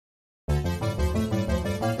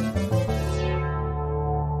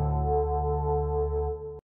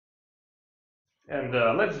And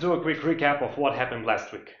let's do a quick recap of what happened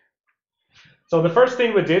last week. So the first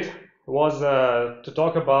thing we did was to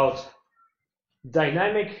talk about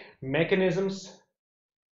dynamic mechanisms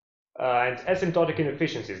and asymptotic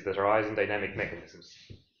inefficiencies that arise in dynamic mechanisms.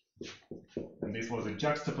 And this was a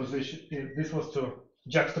juxtaposition. This was to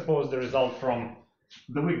juxtapose the result from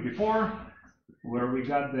the week before, where we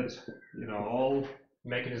got that all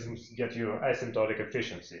mechanisms get you asymptotic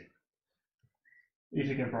efficiency if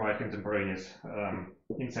you can provide contemporaneous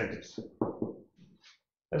incentives.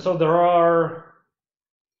 And so there are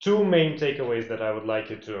two main takeaways that I would like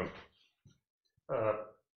you to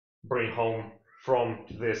bring home from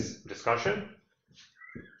this discussion.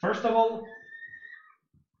 First of all,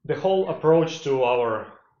 the whole approach to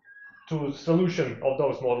solution of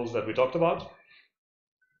those models that we talked about,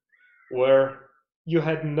 where you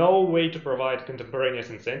had no way to provide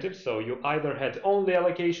contemporaneous incentives, so you either had only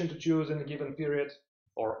allocation to choose in a given period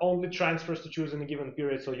or only transfers to choose in a given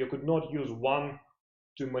period, so you could not use one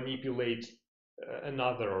to manipulate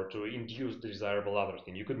another or to induce the desirable other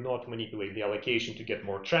thing. You could not manipulate the allocation to get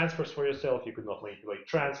more transfers for yourself. You could not manipulate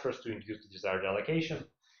transfers to induce the desired allocation.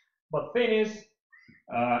 But thing is,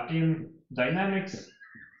 in dynamic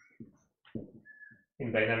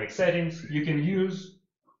settings, you can use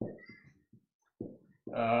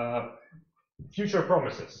future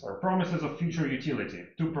promises or promises of future utility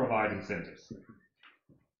to provide incentives.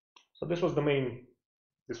 So this was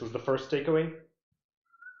the first takeaway.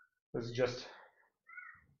 This is just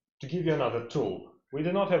to give you another tool. We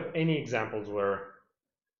do not have any examples where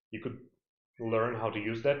you could learn how to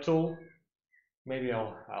use that tool. Maybe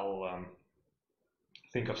I'll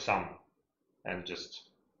think of some and just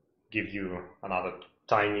give you another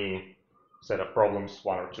tiny set of problems,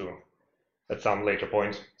 one or two, at some later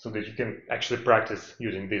point, so that you can actually practice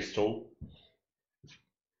using this tool.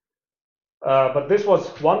 But this was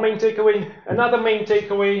one main takeaway. Another main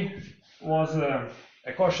takeaway was a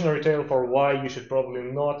cautionary tale for why you should probably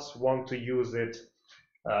not want to use it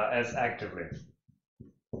as actively,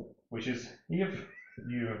 which is if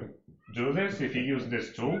you do this, if you use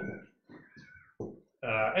this tool,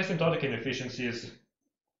 asymptotic inefficiencies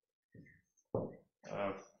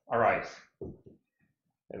arise.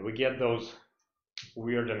 And we get those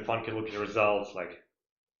weird and funky looking results like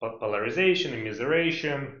polarization,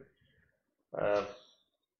 immiseration,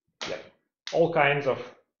 all kinds of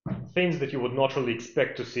things that you would not really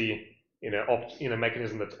expect to see in a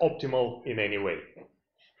mechanism that's optimal in any way.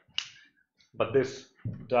 But this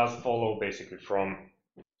does follow basically from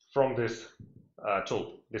this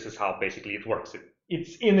tool. This is how basically it works.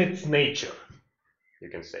 It's in its nature, you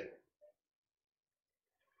can say.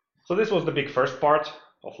 So this was the big first part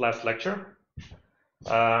of last lecture.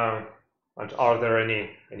 And are there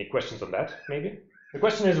any questions on that, maybe? The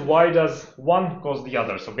question is, why does one cause the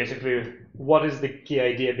other? So basically, what is the key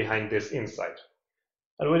idea behind this insight?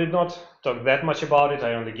 And we did not talk that much about it.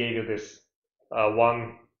 I only gave you this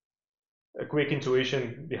a quick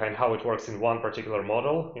intuition behind how it works in one particular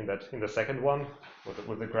model, in the second one,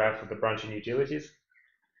 with the graph of the branching utilities.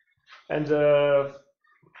 And so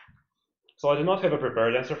I do not have a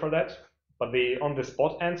prepared answer for that, but the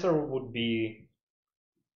on-the-spot answer would be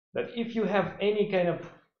that if you have any kind of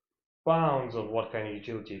bounds of what kind of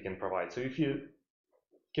utility you can provide, so if you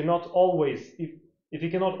cannot always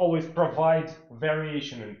provide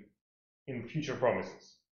variation in future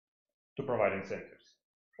promises to provide incentives,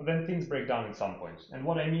 then things break down in some points. And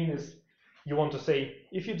what I mean is, you want to say,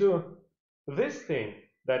 if you do this thing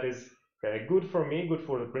that is good for me, good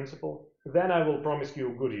for the principal, then I will promise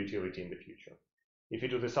you good utility in the future. If you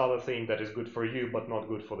do this other thing that is good for you but not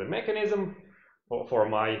good for the mechanism or for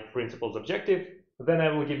my principal's objective, then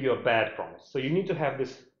I will give you a bad promise. So you need to have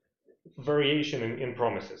this variation in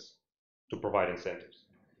promises to provide incentives.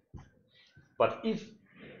 But if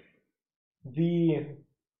the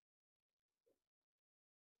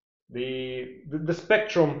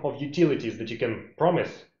spectrum of utilities that you can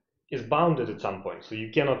promise is bounded at some point, so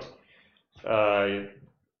you cannot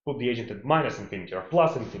put the agent at minus infinity or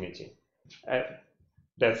plus infinity.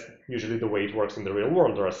 That's usually the way it works in the real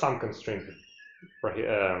world. There are some constraints that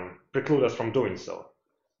preclude us from doing so,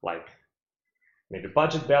 like maybe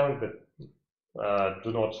budget balance that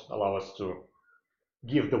do not allow us to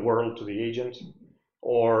give the world to the agent,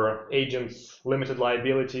 or agents limited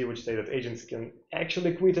liability, which say that agents can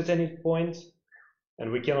actually quit at any point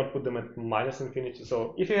and we cannot put them at minus infinity.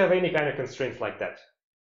 So if you have any kind of constraints like that,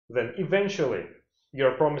 then eventually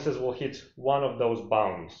your promises will hit one of those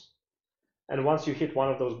bounds. And once you hit one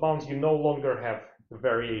of those bounds, you no longer have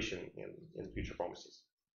variation in future promises.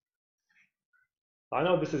 I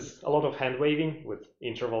know this is a lot of hand waving with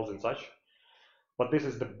intervals and such, but this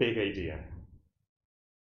is the big idea.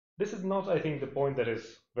 This is not, I think, the point that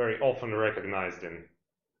is very often recognized in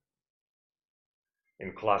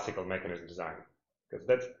classical mechanism design, because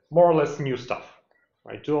that's more or less new stuff.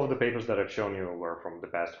 Right? 2 of the papers that I've shown you were from the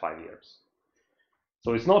past 5 years.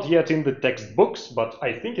 So it's not yet in the textbooks, but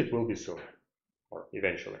I think it will be soon, or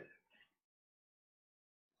eventually.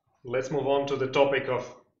 Let's move on to the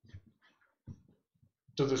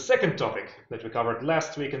second topic that we covered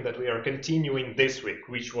last week and that we are continuing this week,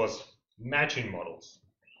 which was matching models.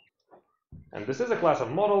 And this is a class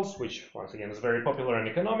of models which, once again, is very popular in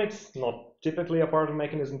economics, not typically a part of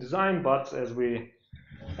mechanism design, but as we,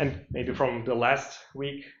 and maybe from the last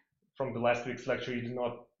week's lecture, you did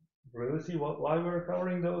not really see why we're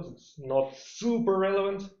covering those. It's not super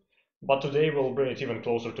relevant, but today we'll bring it even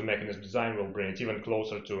closer to mechanism design. We'll bring it even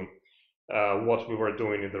closer to what we were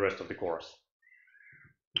doing in the rest of the course.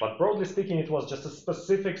 But broadly speaking, it was just a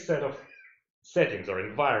specific set of settings or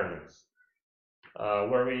environments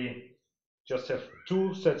where we just have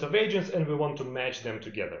 2 sets of agents and we want to match them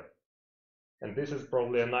together. And this is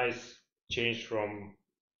probably a nice change from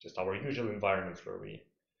just our usual environments where we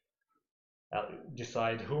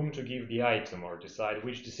decide whom to give the item or decide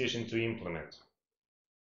which decision to implement.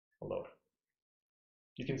 Although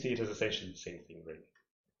you can see it as essentially the same thing, really.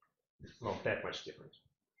 It's not that much different.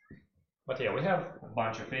 But yeah, we have a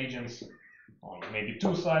bunch of agents on maybe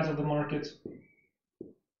 2 sides of the market,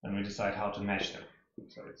 and we decide how to match them.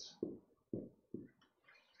 So it's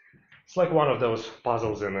like one of those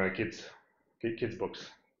puzzles in kids books.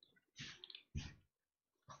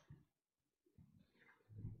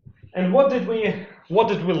 And what did we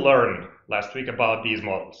learn last week about these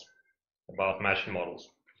models, about matching models?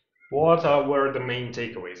 What were the main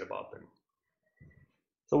takeaways about them?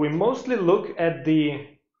 So we mostly look at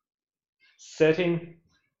the setting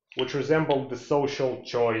which resembled the social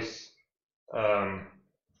choice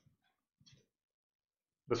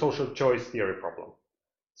theory problem.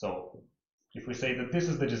 So if we say that this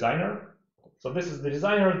is the designer, so this is the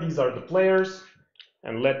designer, these are the players,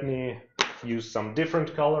 and let me use some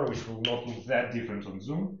different color, which will not look that different on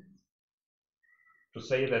Zoom, to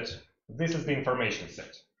say that this is the information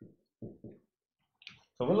set.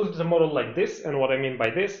 So we look at the model like this, and what I mean by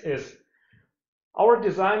this is our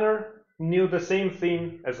designer knew the same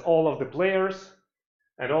thing as all of the players,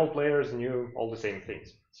 and all players knew all the same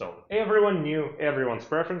things. So everyone knew everyone's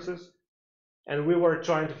preferences, and we were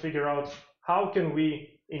trying to figure out how can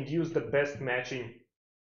we induce the best matching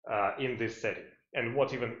in this setting, and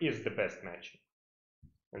what even is the best matching.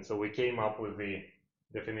 And so we came up with the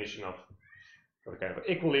definition of a kind of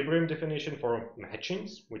equilibrium definition for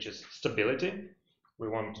matchings, which is stability. We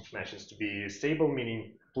want matchings to be stable,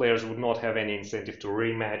 meaning players would not have any incentive to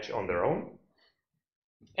rematch on their own.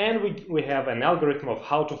 And we have an algorithm of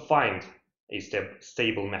how to find a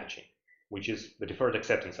stable matching, which is the deferred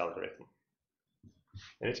acceptance algorithm.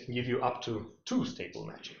 And it can give you up to 2 stable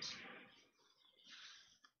matchings.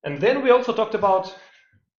 And then we also talked about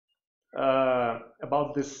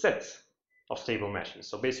this set of stable matchings.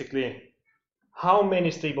 So basically, how many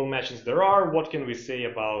stable matchings there are, what can we say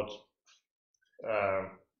about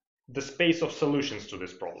the space of solutions to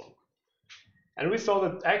this problem. And we saw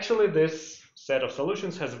that actually this set of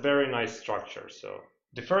solutions has very nice structure. So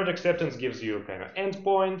deferred acceptance gives you kind of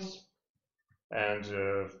endpoints, and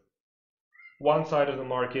one side of the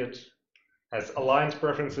market has aligned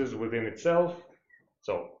preferences within itself.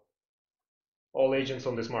 So all agents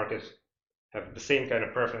on this market have the same kind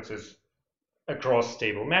of preferences across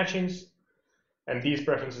stable matchings, and these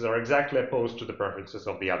preferences are exactly opposed to the preferences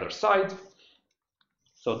of the other side.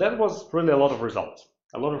 So that was really a lot of results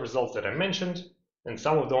that I mentioned, and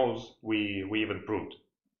some of those we even proved.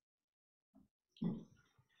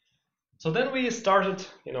 So then we started,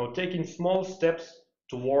 taking small steps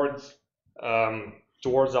towards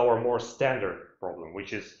our more standard problem,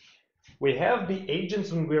 which is we have the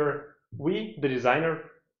agents and we, the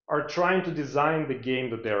designer, are trying to design the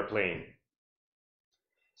game that they are playing.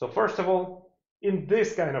 So first of all, in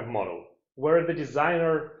this kind of model, where the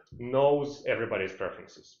designer knows everybody's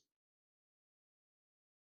preferences,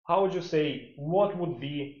 how would you say, what would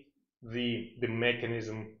be the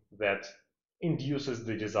mechanism that induces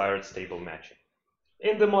the desired stable matching?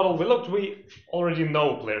 In the model we looked, we already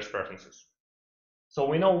know players' preferences. So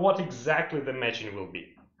we know what exactly the matching will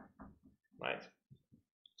be, right?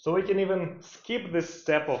 So we can even skip this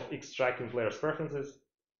step of extracting players' preferences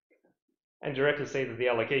and directly say that the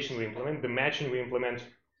allocation we implement, the matching we implement,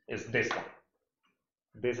 is this one.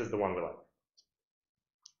 This is the one we like.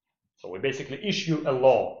 So we basically issue a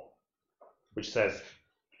law which says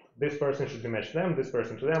this person should be matched to them, this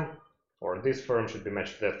person to them, or this firm should be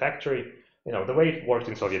matched to that factory. The way it worked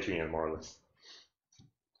in Soviet Union, more or less.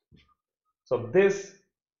 So this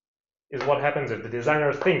is what happens if the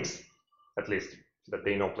designer thinks, at least, that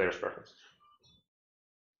they know players' preferences.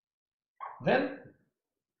 Then,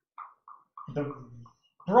 the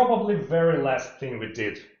probably very last thing we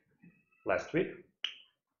did last week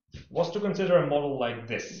was to consider a model like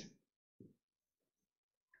this,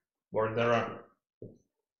 where there are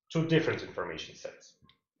two different information sets.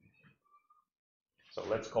 So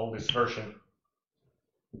let's call this version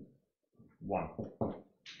 1.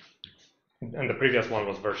 And the previous one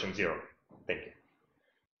was version 0. Thank you.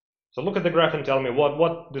 So look at the graph and tell me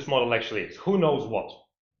what this model actually is. Who knows what?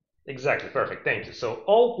 Exactly, perfect, thank you. So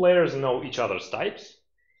all players know each other's types.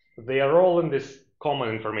 They are all in this common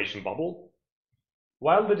information bubble,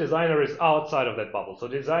 while the designer is outside of that bubble. So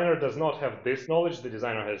the designer does not have this knowledge, the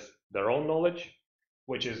designer has their own knowledge,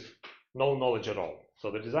 which is no knowledge at all. So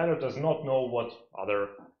the designer does not know what other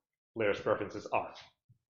players' preferences are,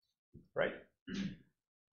 right?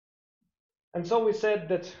 And so we said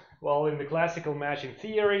that, well, in the classical matching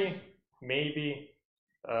theory, maybe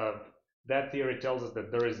that theory tells us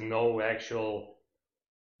that there is no actual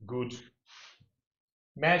good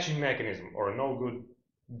matching mechanism or no good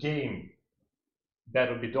game that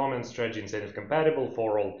would be dominant strategy incentive compatible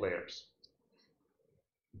for all players.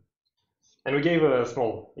 And we gave a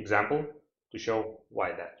small example to show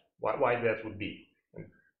why that would be. And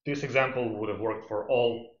this example would have worked for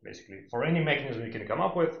all, basically, for any mechanism you can come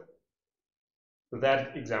up with.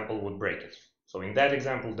 That example would break it. So in that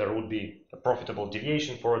example, there would be a profitable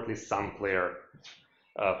deviation for at least some player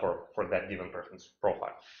for that given preference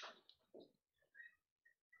profile.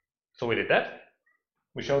 So we did that.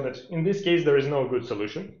 We showed that in this case, there is no good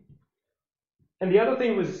solution. And the other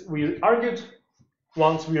thing was we argued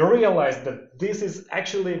once we realized that this is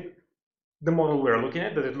actually the model we're looking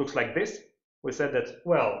at, that it looks like this. We said that,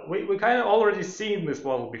 well, we kind of already seen this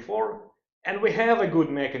model before, and we have a good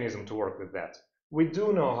mechanism to work with that. We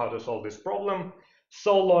do know how to solve this problem,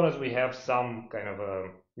 so long as we have some kind of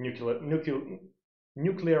a nuclear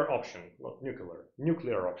option, not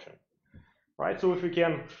nuclear option, right? So if we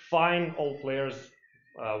can find all players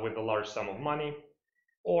with a large sum of money,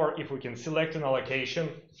 or if we can select an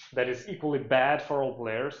allocation that is equally bad for all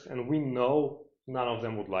players, and we know none of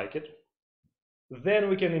them would like it, then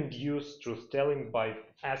we can induce truth-telling by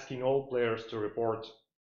asking all players to report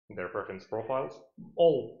their preference profiles,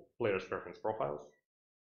 all players' preference profiles.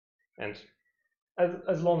 And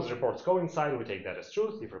as long as reports coincide, we take that as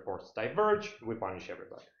truth. If reports diverge, we punish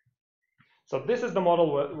everybody. So this is the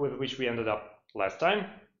model with which we ended up last time,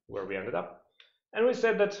 where we ended up. And we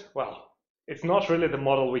said that, well, it's not really the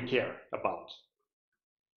model we care about.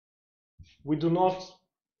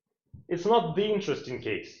 It's not the interesting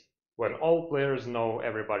case when all players know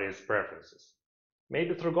everybody's preferences.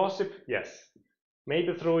 Maybe through gossip, yes.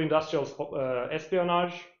 Maybe through industrial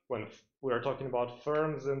espionage, when we are talking about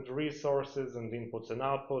firms and resources and inputs and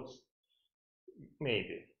outputs,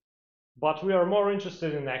 maybe. But we are more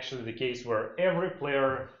interested in actually the case where every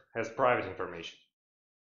player has private information,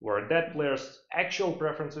 where that player's actual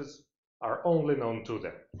preferences are only known to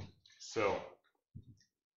them. So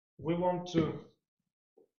we want to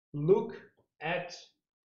look at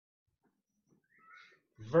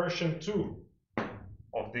version 2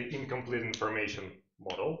 of the incomplete information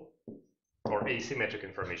model, or asymmetric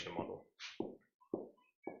information model.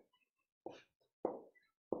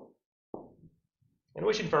 In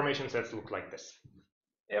which information sets look like this.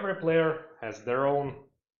 Every player has their own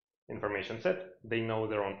information set. They know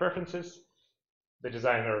their own preferences. The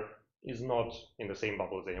designer is not in the same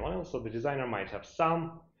bubble as anyone else, so the designer might have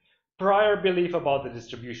some prior belief about the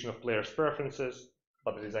distribution of players' preferences,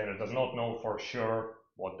 but the designer does not know for sure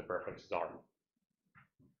what the preferences are.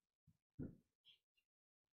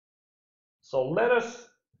 So let us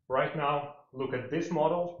right now look at this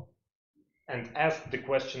model and ask the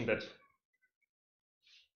question that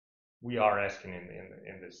we are asking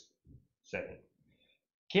in this setting.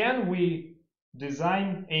 Can we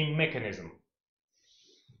design a mechanism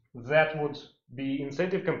that would be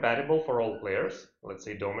incentive compatible for all players? Let's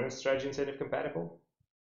say dominant strategy incentive compatible,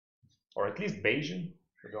 or at least Bayesian,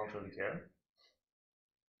 we don't really care.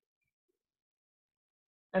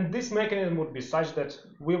 And this mechanism would be such that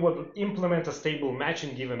we would implement a stable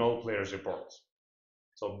matching given all players' reports.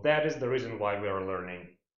 So that is the reason why we are learning,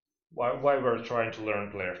 why we're trying to learn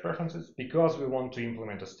players' preferences, because we want to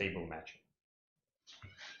implement a stable matching.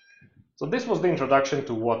 So this was the introduction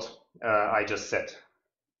to what I just said.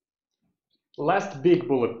 Last big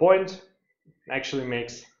bullet point actually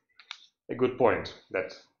makes a good point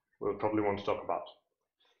that we'll probably want to talk about.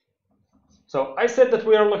 So I said that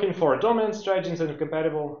we are looking for a dominant strategy incentive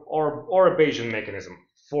compatible or a Bayesian mechanism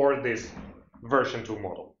for this version 2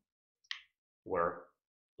 model. where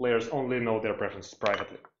players only know their preferences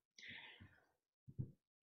privately.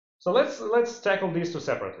 So let's tackle these two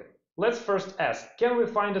separately. Let's first ask, can we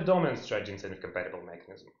find a dominant strategy incentive compatible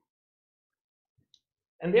mechanism?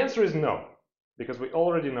 And the answer is no, because we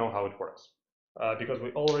already know how it works. Because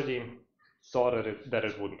we already saw that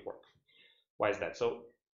it wouldn't work. Why is that? So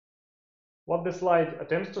what this slide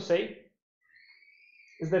attempts to say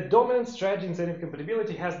is that dominant strategy incentive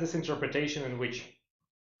compatibility has this interpretation in which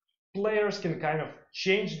players can kind of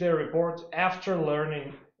change their report after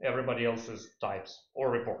learning everybody else's types or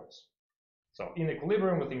reports. So in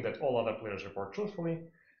equilibrium, we think that all other players report truthfully.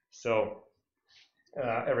 So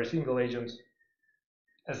every single agent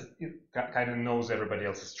kind of knows everybody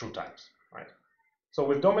else's true types, right? So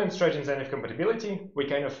with dominant strategy incentive compatibility, we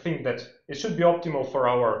kind of think that it should be optimal for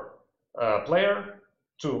our player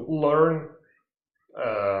to learn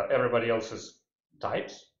everybody else's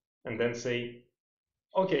types and then say,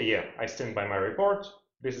 okay, yeah, I stand by my report.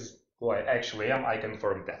 This is who I actually am. I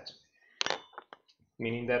confirm that.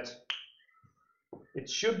 Meaning that it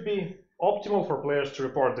should be optimal for players to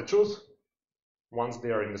report the truth once they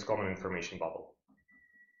are in this common information bubble.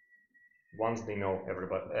 Once they know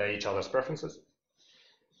each other's preferences.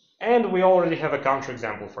 And we already have a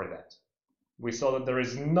counterexample for that. We saw that there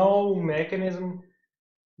is no mechanism,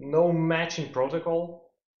 no matching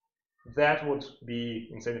protocol that would be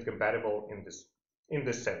incentive compatible in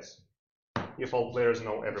this sense, if all players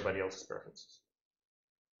know everybody else's preferences.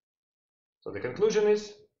 So the conclusion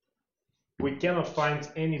is, we cannot find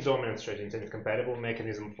any dominant strategy incentive compatible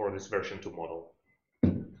mechanism for this version 2 model.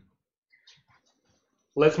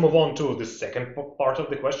 Let's move on to the second part of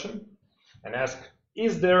the question and ask,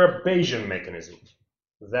 is there a Bayesian mechanism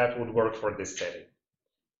that would work for this setting?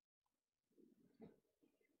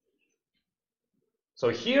 So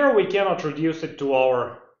here we cannot reduce it to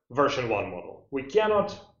our version 1 model. We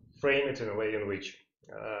cannot frame it in a way in which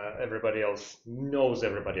everybody else knows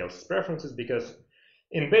everybody else's preferences, because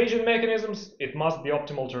in Bayesian mechanisms, it must be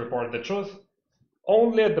optimal to report the truth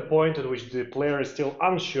only at the point at which the player is still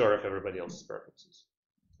unsure of everybody else's preferences,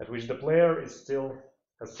 at which the player still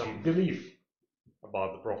has some belief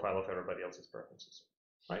about the profile of everybody else's preferences,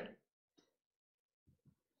 right?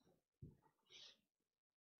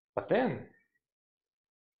 But then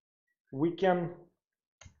we can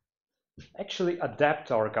actually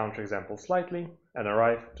adapt our counterexample slightly and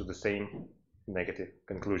arrive to the same negative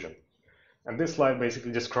conclusion. And this slide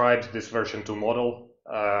basically describes this version 2 model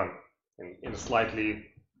in a slightly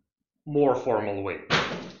more formal way.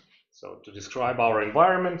 So to describe our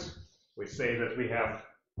environment, we say that we have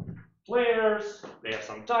players, they have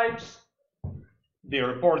some types, they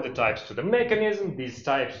report the types to the mechanism, these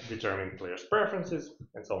types determine players' preferences,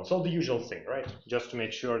 and so on. So the usual thing, right? Just to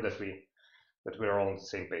make sure that we are all on the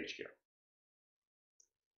same page here.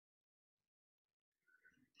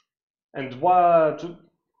 And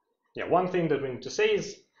one thing that we need to say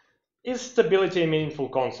is stability a meaningful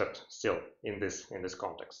concept still in this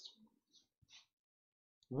context?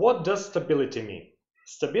 What does stability mean?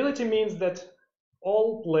 Stability means that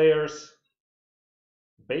all players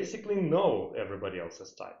basically know everybody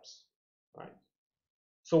else's types, right?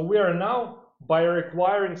 So we are now, by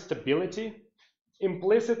requiring stability,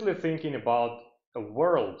 implicitly thinking about a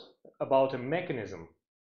world, about a mechanism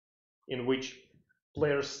in which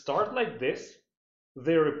players start like this,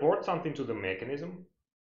 they report something to the mechanism,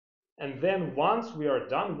 and then once we are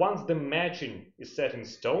done, once the matching is set in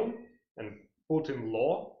stone and put in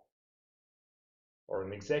law or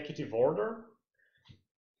an executive order,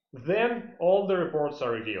 then all the reports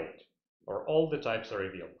are revealed, or all the types are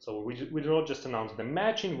revealed. So we do not just announce the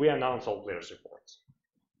matching, we announce all players' reports.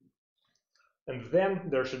 And then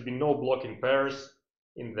there should be no blocking pairs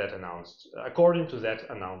in that announced, according to that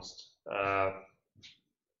announced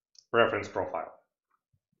reference profile.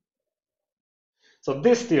 So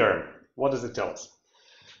this theorem, what does it tell us?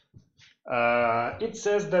 It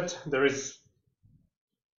says that there is,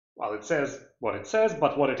 well, it says what it says,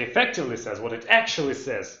 but what it effectively says, what it actually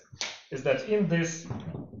says, is that in this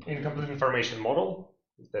incomplete information model,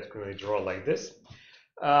 that can we draw like this,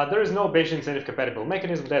 there is no Bayesian incentive compatible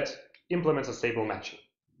mechanism that implements a stable matching.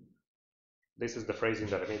 This is the phrasing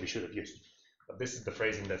that I maybe should have used, but this is the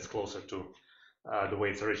phrasing that's closer to the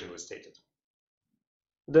way it's originally stated.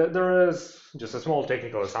 There is just a small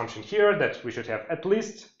technical assumption here that we should have at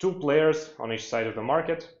least 2 players on each side of the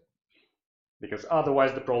market, because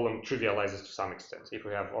otherwise the problem trivializes to some extent. If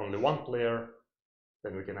we have only 1 player,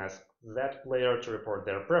 then we can ask that player to report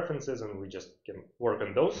their preferences and we just can work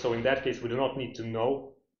on those. So in that case, we do not need to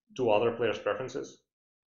know 2 other players' preferences.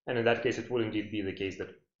 And in that case, it would indeed be the case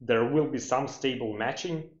that there will be some stable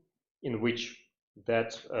matching in which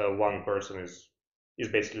that one person is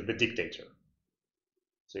basically the dictator.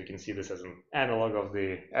 So you can see this as an analog of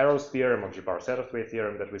the Arrow's theorem, of G-power set-of-way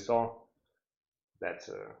theorem that we saw, that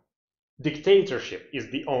dictatorship is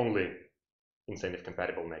the only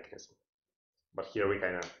incentive-compatible mechanism. But here we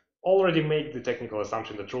kind of already make the technical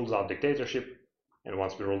assumption that rules out dictatorship, and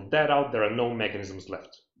once we rule that out, there are no mechanisms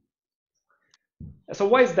left. So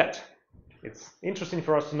why is that? It's interesting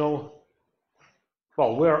for us to know.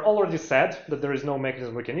 Well, we are already said that there is no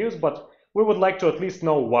mechanism we can use, but we would like to at least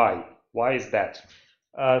know why. Why is that?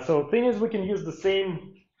 So the thing is, we can use the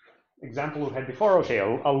same example we had before. Okay,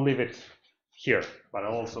 I'll leave it here, but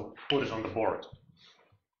I'll also put it on the board.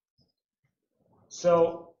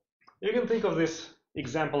 So you can think of this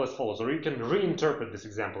example as follows, or you can reinterpret this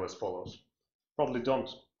example as follows. Probably you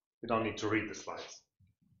don't need to read the slides.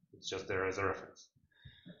 It's just there as a reference.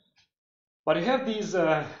 But you have these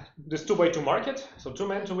this 2x2 market, so 2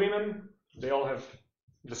 men, 2 women, they all have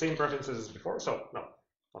the same preferences as before. So no,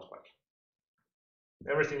 not quite.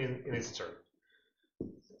 Everything in its turn.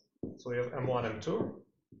 So we have M1, M2,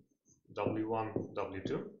 W1,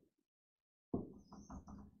 W2.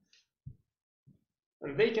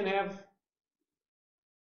 And they can have,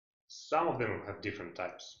 some of them have different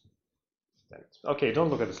types. Okay, don't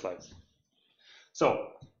look at the slides. So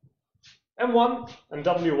M1 and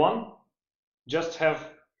W1 just have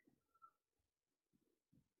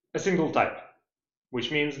a single type,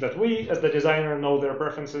 which means that we, as the designer, know their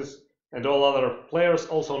preferences, and all other players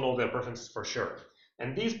also know their preferences for sure.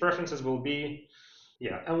 And these preferences will be,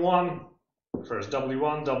 M1 prefers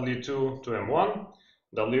W1, W2 to M1,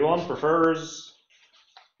 W1 prefers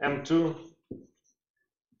M2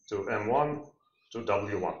 to M1 to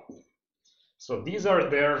W1. So these are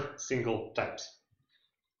their single types.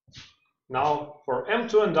 Now for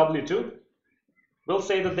M2 and W2, we'll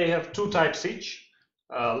say that they have 2 types each.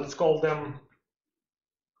 Let's call them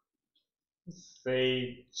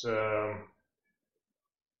theta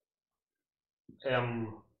MA,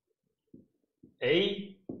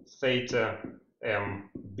 theta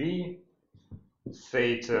MB,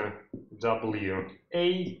 theta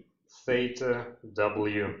WA, theta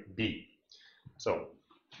WB. So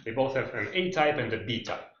they both have an A type and a B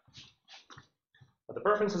type. But the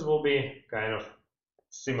preferences will be kind of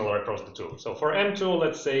similar across the two. So for M2,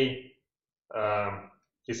 let's say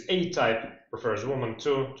his A type prefers woman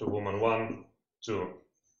 2 to woman 1 to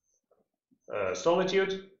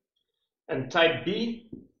solitude, and type B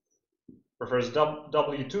prefers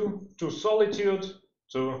W2 to solitude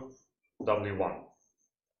to W1.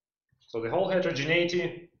 So the whole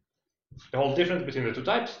heterogeneity, the whole difference between the two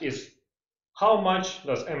types is how much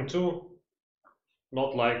does M2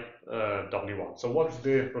 not like W1. So what's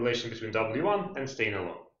the relation between W1 and staying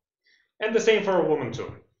alone? And the same for a woman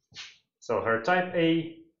too. So her type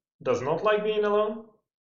A does not like being alone.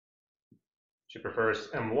 She prefers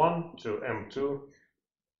M1 to M2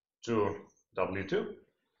 to W2.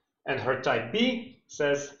 And her type B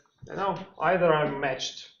says, either I'm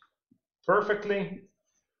matched perfectly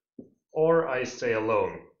or I stay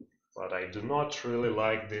alone, but I do not really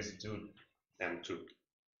like this dude M2.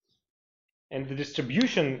 And the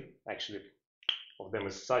distribution actually of them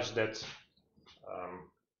is such that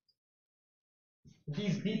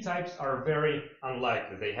these B types are very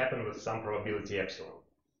unlikely. They happen with some probability epsilon.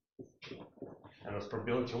 And with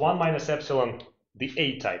probability 1 minus epsilon, the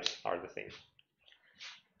A types are the thing.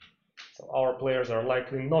 So our players are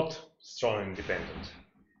likely not strong and independent.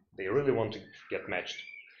 They really want to get matched.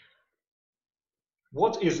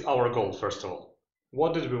 What is our goal, first of all?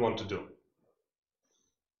 What did we want to do?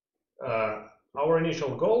 Our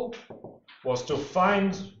initial goal was to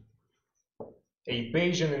find a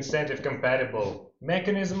Bayesian incentive compatible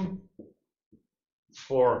mechanism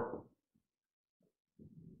for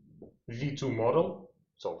V2 model.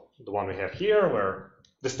 So the one we have here, where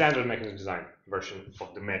the standard mechanism design version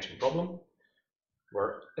of the matching problem,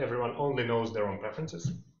 where everyone only knows their own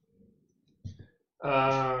preferences.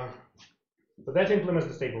 But that implements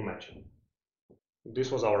the stable matching.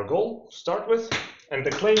 This was our goal to start with, and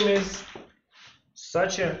the claim is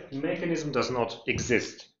such a mechanism does not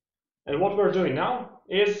exist. And what we're doing now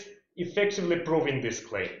is effectively proving this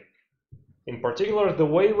claim. In particular, the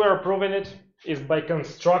way we're proving it is by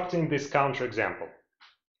constructing this counterexample.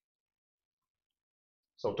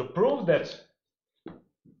 So to prove that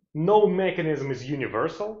no mechanism is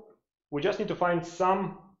universal, we just need to find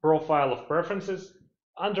some profile of preferences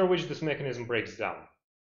under which this mechanism breaks down,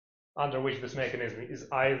 under which this mechanism is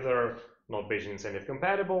either not Bayesian incentive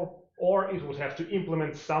compatible, or it would have to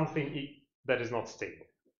implement something that is not stable.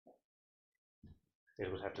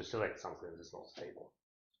 It would have to select something that is not stable.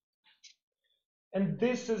 And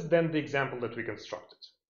this is then the example that we constructed.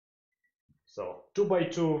 So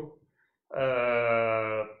 2x2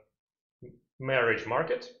 marriage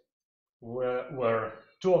market, where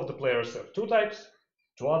two of the players have two types,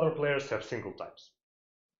 two other players have single types.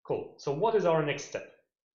 Cool. So what is our next step?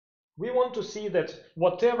 We want to see that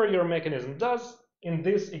whatever your mechanism does, in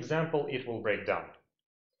this example, it will break down.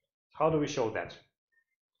 How do we show that?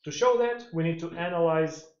 To show that, we need to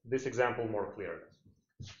analyze this example more clearly.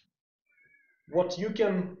 What you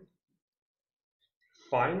can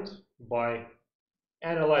find by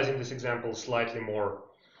analyzing this example slightly more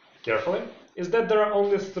carefully is that there are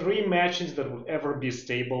only 3 matches that would ever be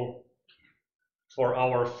stable for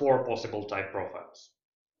our 4 possible type profiles.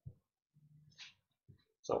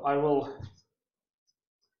 So I will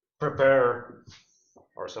prepare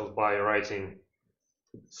ourselves by writing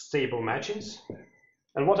stable matchings.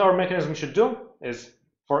 And what our mechanism should do is,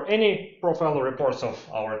 for any profile reports of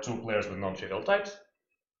our 2 players with non-trivial types,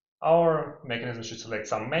 our mechanism should select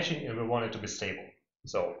some matching and we want it to be stable.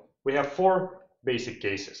 So we have 4 basic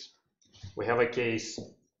cases. We have a case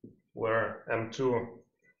where M2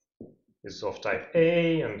 is of type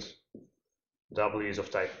A and W is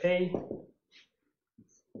of type A.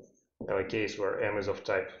 We have a case where M is of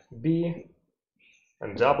type B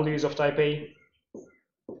and W is of type A.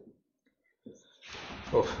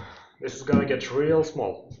 Oh, this is gonna get real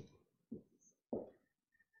small.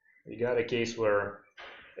 We got a case where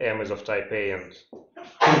M is of type A and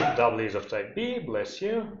W is of type B, bless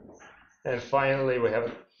you. And finally we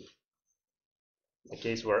have a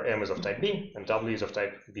case where M is of type B and W is of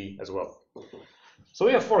type B as well. So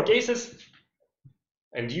we have 4 cases,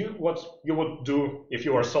 and what you would do if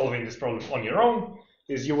you are solving this problem on your own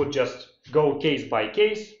is you would just go case by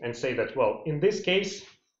case and say that, well, in this case,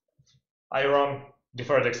 I run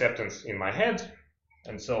deferred acceptance in my head,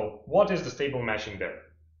 and so what is the stable matching there?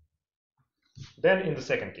 Then in the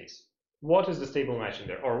second case, what is the stable matching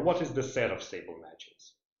there, or what is the set of stable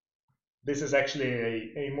matches? This is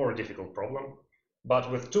actually a more difficult problem,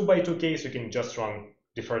 but with 2x2 case, you can just run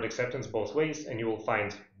deferred acceptance both ways, and you will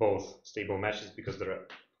find both stable matches because there are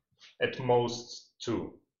at most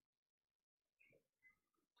 2.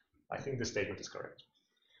 I think this statement is correct.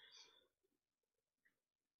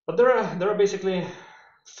 But there are basically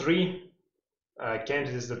 3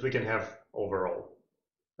 candidates that we can have overall.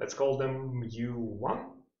 Let's call them mu1,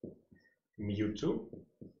 mu2,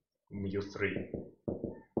 mu3.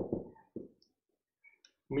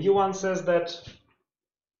 mu1 says that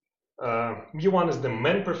mu1 is the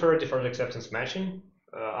men preferred deferred acceptance matching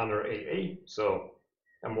under AA, so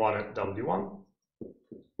M1 and W1,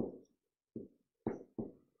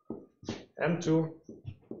 M2,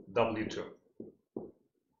 W2.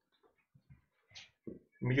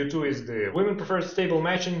 mu2 is the women preferred stable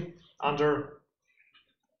matching under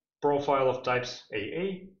profile of types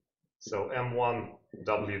AA, so M1,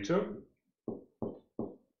 W2,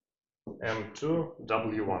 M2,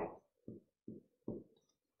 W1.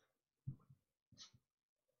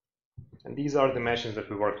 And these are the matches that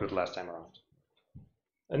we worked with last time around.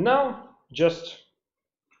 And now,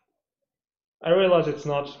 I realize it's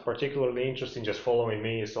not particularly interesting just following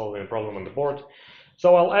me solving a problem on the board.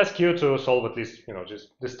 So I'll ask you to solve at least, just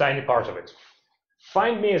this tiny part of it.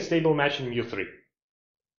 Find me a stable match in mu3.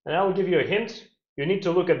 And I'll give you a hint. You need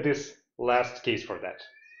to look at this last case for that.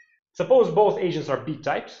 Suppose both agents are B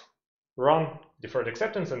types. Run deferred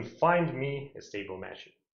acceptance and find me a stable match.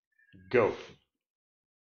 Go.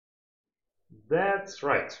 That's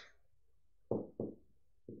right.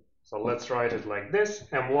 So let's write it like this.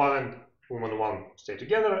 M1 and woman 1 stay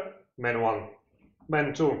together.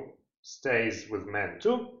 Man 2 stays with man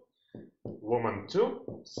 2. Woman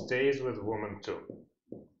 2 stays with woman 2.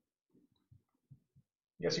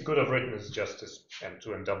 Yes, you could have written this just as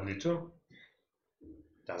M2 and W2.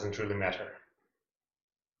 Doesn't really matter.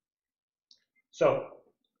 So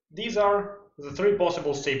these are the 3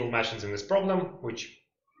 possible stable matches in this problem, which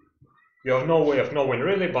you have no way of knowing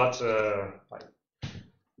really, but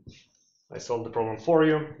I solved the problem for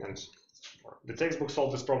you, and the textbook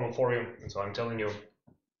solved this problem for you, and so I'm telling you,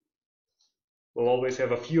 we'll always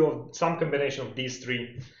have some combination of these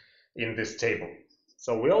 3 in this table.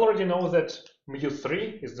 So we already know that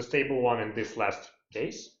mu3 is the stable one in this last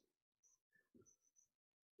case.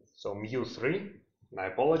 So mu3, and I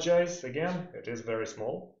apologize again, it is very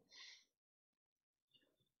small.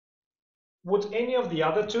 Would any of the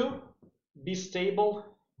other 2 be stable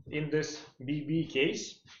in this BB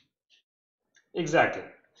case? Exactly.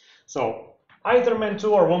 So either man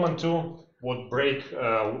 2 or woman 2 would break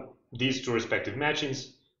these 2 respective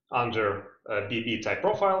matchings under BB type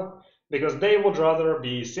profile, because they would rather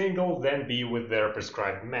be single than be with their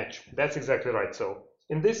prescribed match. That's exactly right. So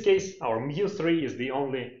in this case, our mu3 is the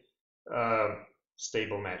only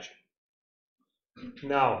stable match.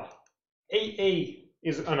 Now, AA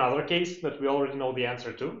is another case that we already know the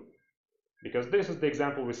answer to, because this is the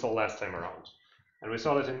example we saw last time around. And we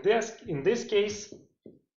saw that in this case,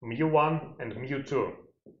 mu1 and mu2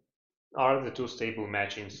 are the two stable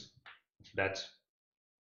matchings that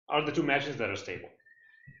are the two matches that are stable.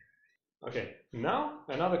 Okay, now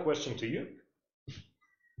another question to you.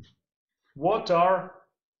 What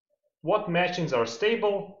matchings are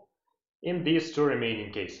stable in these two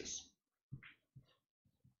remaining cases?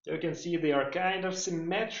 You can see they are kind of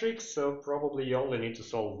symmetric, so probably you only need to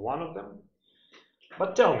solve one of them.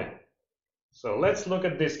 But tell me. So let's look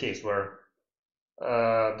at this case where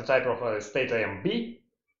the type profile is theta MB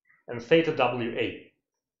and theta WA.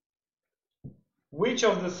 Which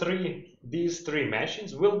of these three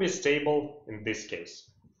matchings will be stable in this case?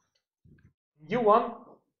 U1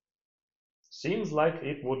 seems like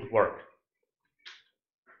it would work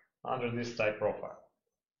under this type profile.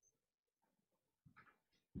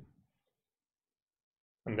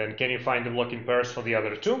 And then can you find the blocking pairs for the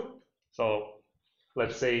other two? So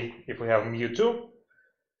let's say if we have mu2,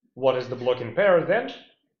 what is the blocking pair then?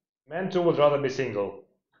 Man2 would rather be single.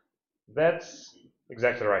 That's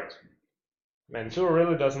exactly right. Man2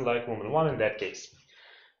 really doesn't like woman1 in that case.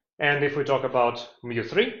 And if we talk about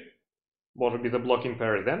mu3, what would be the blocking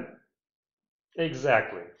pair then?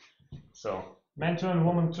 Exactly. So man2 and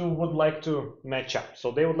woman2 would like to match up.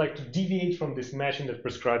 So they would like to deviate from this matching that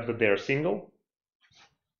prescribes that they are single.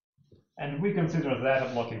 And we consider that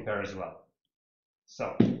a blocking pair as well.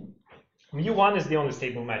 So mu1 is the only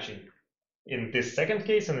stable matching in this second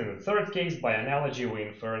case, and in the third case, by analogy, we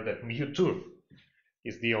infer that mu2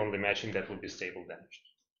 is the only matching that would be stable then.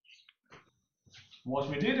 What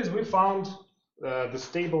we did is we found the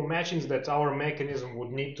stable matchings that our mechanism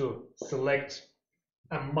would need to select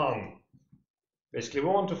among. Basically, we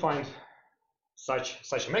want to find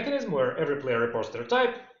such a mechanism where every player reports their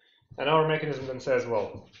type, and our mechanism then says,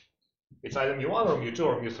 well, it's either mu1 or mu2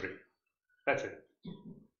 or mu3. That's it.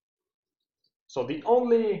 So the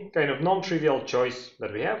only kind of non-trivial choice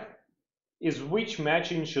that we have is which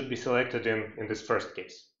matching should be selected in this first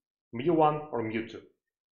case, mu1 or mu2.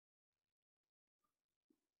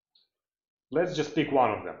 Let's just pick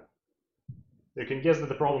one of them. You can guess that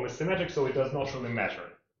the problem is symmetric, so it does not really matter.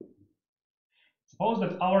 Suppose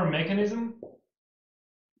that our mechanism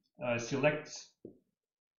selects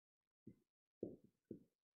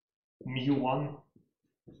mu1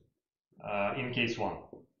 in case 1.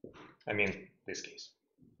 I mean, this case.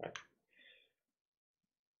 Right?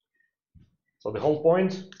 So the whole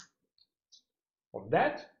point of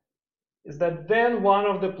that is that then one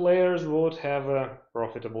of the players would have a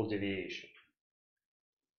profitable deviation.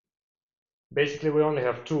 Basically, we only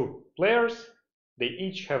have two players. They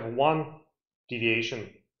each have one deviation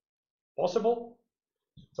possible.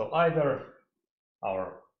 So either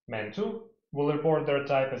our man2 will report their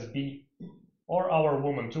type as B, or our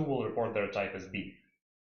woman2 will report their type as B.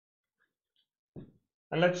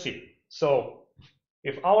 And let's see. So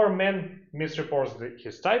if our man misreports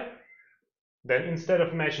his type, then instead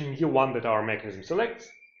of matching mu1 that our mechanism selects,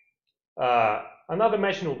 another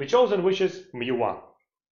matching will be chosen, which is mu1.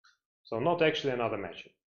 So not actually another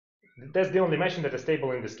matching. That's the only matching that is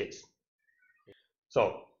stable in this case.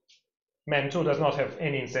 So man2 does not have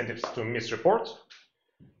any incentives to misreport.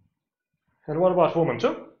 And what about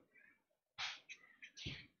woman2?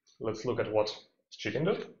 Let's look at what she can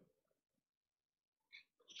do.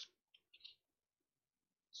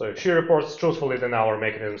 So if she reports truthfully, then our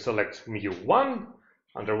mechanism selects mu1,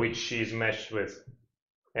 under which she is matched with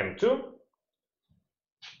m2.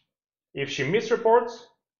 If she misreports,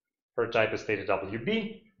 her type is theta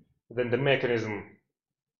WB, then the mechanism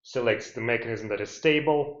selects the mechanism that is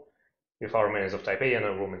stable if our man is of type A and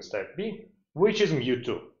our woman is type B, which is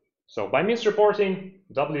mu2. So by misreporting,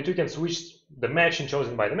 W2 can switch the matching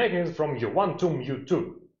chosen by the mechanism from mu1 to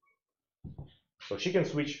mu2. So she can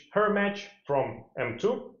switch her match from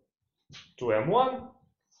M2 to M1.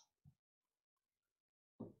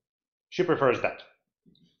 She prefers that.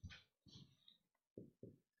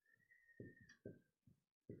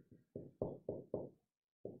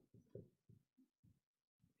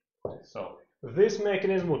 So this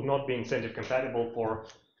mechanism would not be incentive compatible for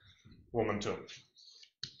woman 2.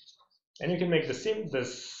 And you can make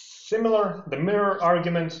the mirror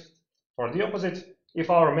argument for the opposite if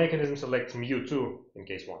our mechanism selects mu2 in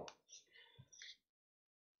case 1.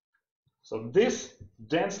 So this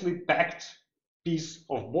densely packed piece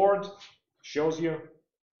of board shows you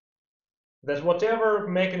that whatever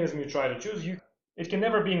mechanism you try to choose, it can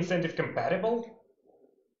never be incentive compatible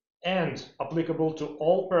and applicable to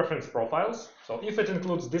all preference profiles. So if it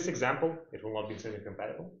includes this example, it will not be incentive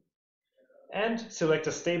compatible. And select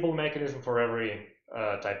a stable mechanism for every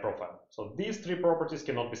type profile. So these three properties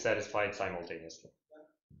cannot be satisfied simultaneously.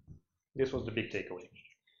 This was the big takeaway.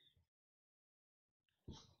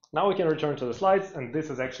 Now we can return to the slides, and this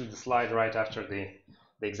is actually the slide right after the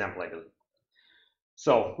example, I believe.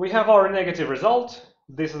 So we have our negative result.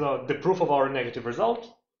 This is the proof of our negative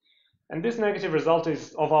result. And this negative result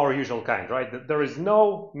is of our usual kind, right? That there is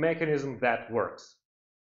no mechanism that works.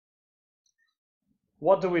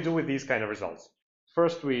 What do we do with these kind of results?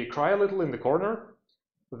 First, we cry a little in the corner.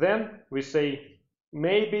 Then we say,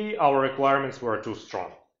 maybe our requirements were too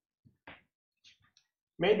strong.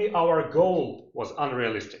 Maybe our goal was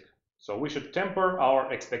unrealistic. So we should temper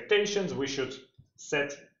our expectations. We should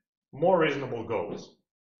set more reasonable goals.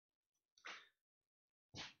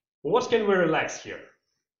 What can we relax here?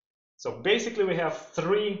 So basically we have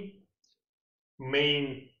three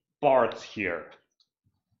main parts here.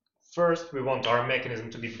 First, we want our mechanism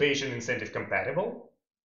to be Bayesian incentive compatible.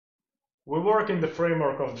 We work in the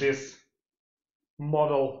framework of this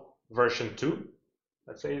model version 2,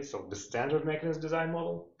 let's say, so the standard mechanism design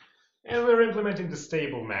model, and we're implementing the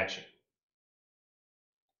stable matching.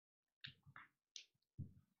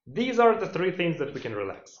 These are the three things that we can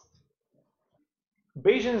relax.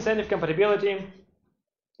 Bayesian incentive compatibility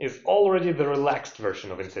is already the relaxed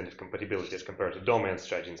version of incentive compatibility as compared to domain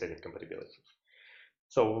strategy incentive compatibility.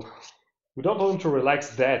 So we don't want to relax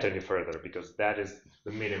that any further because that is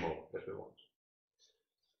the minimum that we want.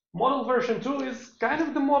 Model version 2 is kind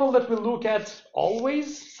of the model that we look at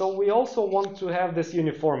always. So we also want to have this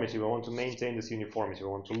uniformity. We want to maintain this uniformity. We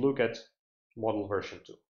want to look at model version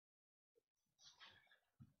 2.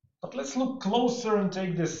 But let's look closer and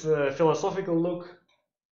take this philosophical look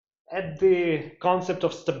at the concept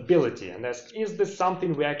of stability and ask, is this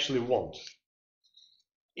something we actually want?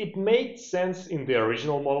 It made sense in the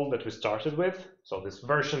original model that we started with, so this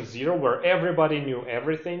version 0 where everybody knew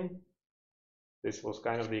everything. This was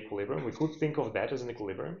kind of the equilibrium. We could think of that as an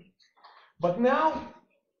equilibrium. But now,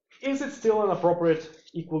 is it still an appropriate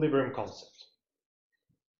equilibrium concept?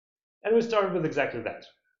 And we started with exactly that,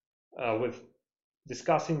 with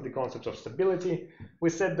discussing the concept of stability. We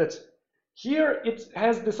said that here it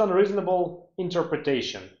has this unreasonable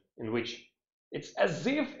interpretation in which it's as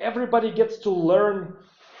if everybody gets to learn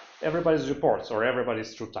everybody's reports or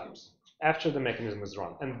everybody's true types after the mechanism is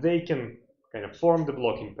run, and they can kind of form the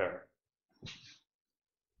blocking pair.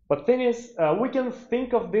 But thing is, we can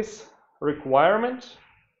think of this requirement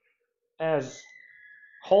as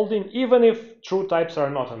holding even if true types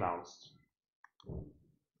are not announced.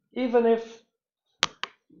 Even if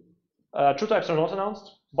true types are not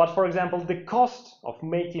announced, but for example, the cost of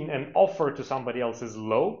making an offer to somebody else is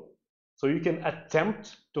low, so you can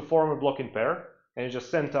attempt to form a blocking pair, and you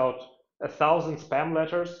just sent out 1,000 spam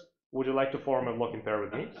letters. Would you like to form a blocking pair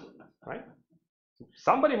with me? Right?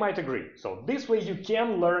 Somebody might agree. So this way you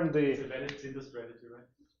can learn the... It's a valid Tinder strategy, right?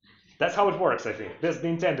 That's how it works, I think. That's the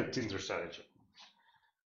intended Tinder strategy.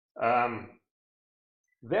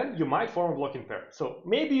 Then you might form a blocking pair. So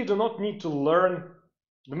maybe you do not need to learn,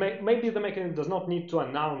 maybe the mechanism does not need to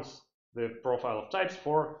announce the profile of types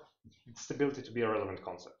for stability to be a relevant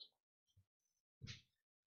concept.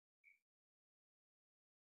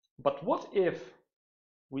 But what if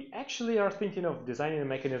we actually are thinking of designing a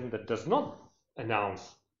mechanism that does not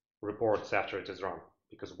announce reports after it is run?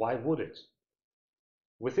 Because why would it?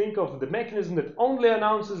 We think of the mechanism that only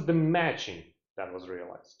announces the matching that was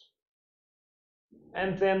realized.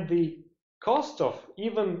 And then the cost of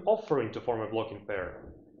even offering to form a blocking pair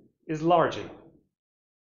is large enough,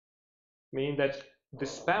 meaning that the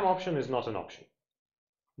spam option is not an option.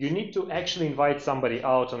 You need to actually invite somebody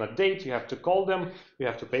out on a date. You have to call them. You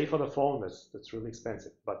have to pay for the phone. That's really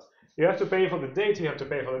expensive. But you have to pay for the date. You have to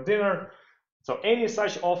pay for the dinner. So any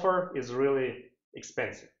such offer is really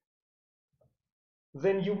expensive.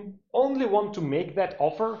 Then you only want to make that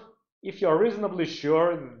offer if you are reasonably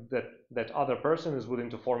sure that that other person is willing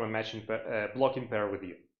to form a matching blocking pair with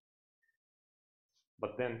you.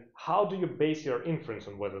 But then how do you base your inference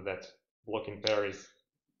on whether that blocking pair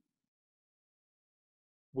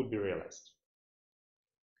would be realized?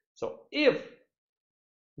 So if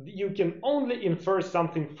you can only infer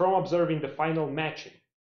something from observing the final matching,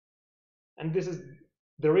 and this is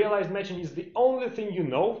the realized matching is the only thing you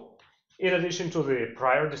know in addition to the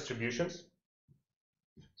prior distributions.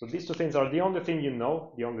 So these two things are the only thing you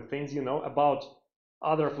know, the only things you know about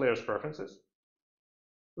other players' preferences.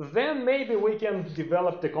 Then maybe we can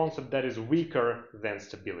develop the concept that is weaker than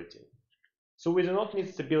stability. So we do not need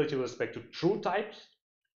stability with respect to true types,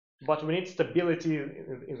 but we need stability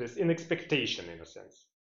in expectation, in a sense.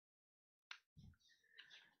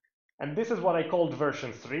 And this is what I called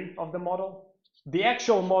version 3 of the model. The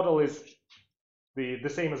actual model is the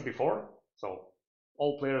same as before, so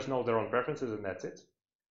all players know their own preferences and that's it.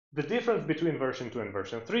 The difference between version 2 and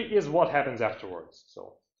version 3 is what happens afterwards.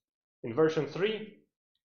 So in version 3,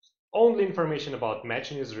 only information about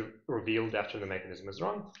matching is revealed after the mechanism is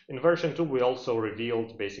run. In version 2, we also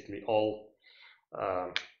revealed basically all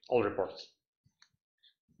reports.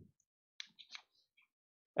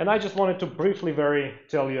 And I just wanted to briefly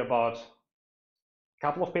tell you about a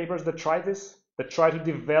couple of papers that try this, that try to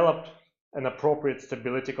develop an appropriate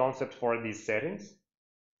stability concept for these settings.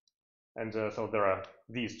 And so there are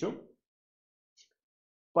these two.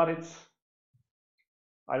 But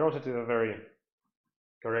I wrote it very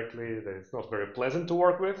correctly, that it's not very pleasant to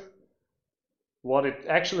work with. What it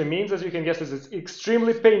actually means, as you can guess, is it's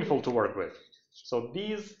extremely painful to work with. So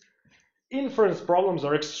these inference problems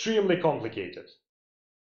are extremely complicated.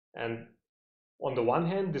 And on the one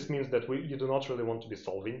hand, this means that you do not really want to be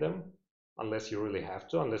solving them unless you really have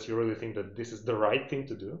to, unless you really think that this is the right thing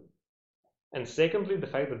to do. And secondly, the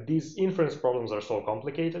fact that these inference problems are so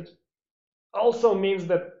complicated also means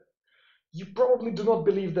that you probably do not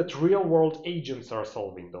believe that real-world agents are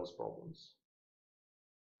solving those problems.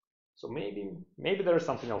 So maybe there is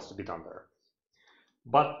something else to be done there.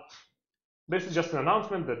 But this is just an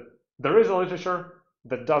announcement that there is a literature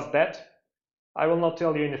that does that. I will not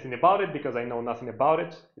tell you anything about it because I know nothing about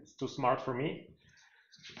it. It's too smart for me.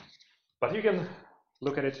 But you can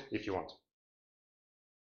look at it if you want.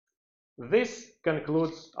 This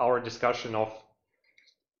concludes our discussion of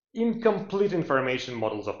incomplete information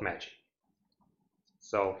models of matching.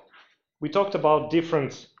 So we talked about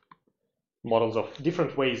different models of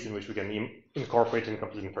different ways in which we can incorporate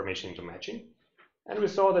incomplete information into matching. And we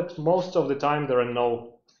saw that most of the time there are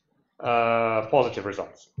no positive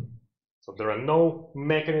results. So there are no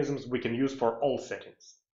mechanisms we can use for all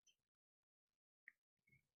settings.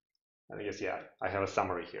 And I guess, yeah, I have a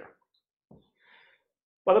summary here.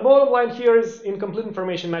 But the bottom line here is incomplete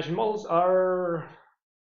information matching models are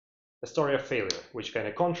a story of failure, which kind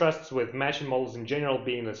of contrasts with matching models in general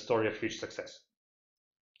being a story of huge success.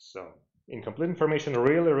 So incomplete information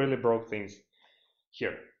really broke things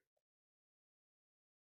here.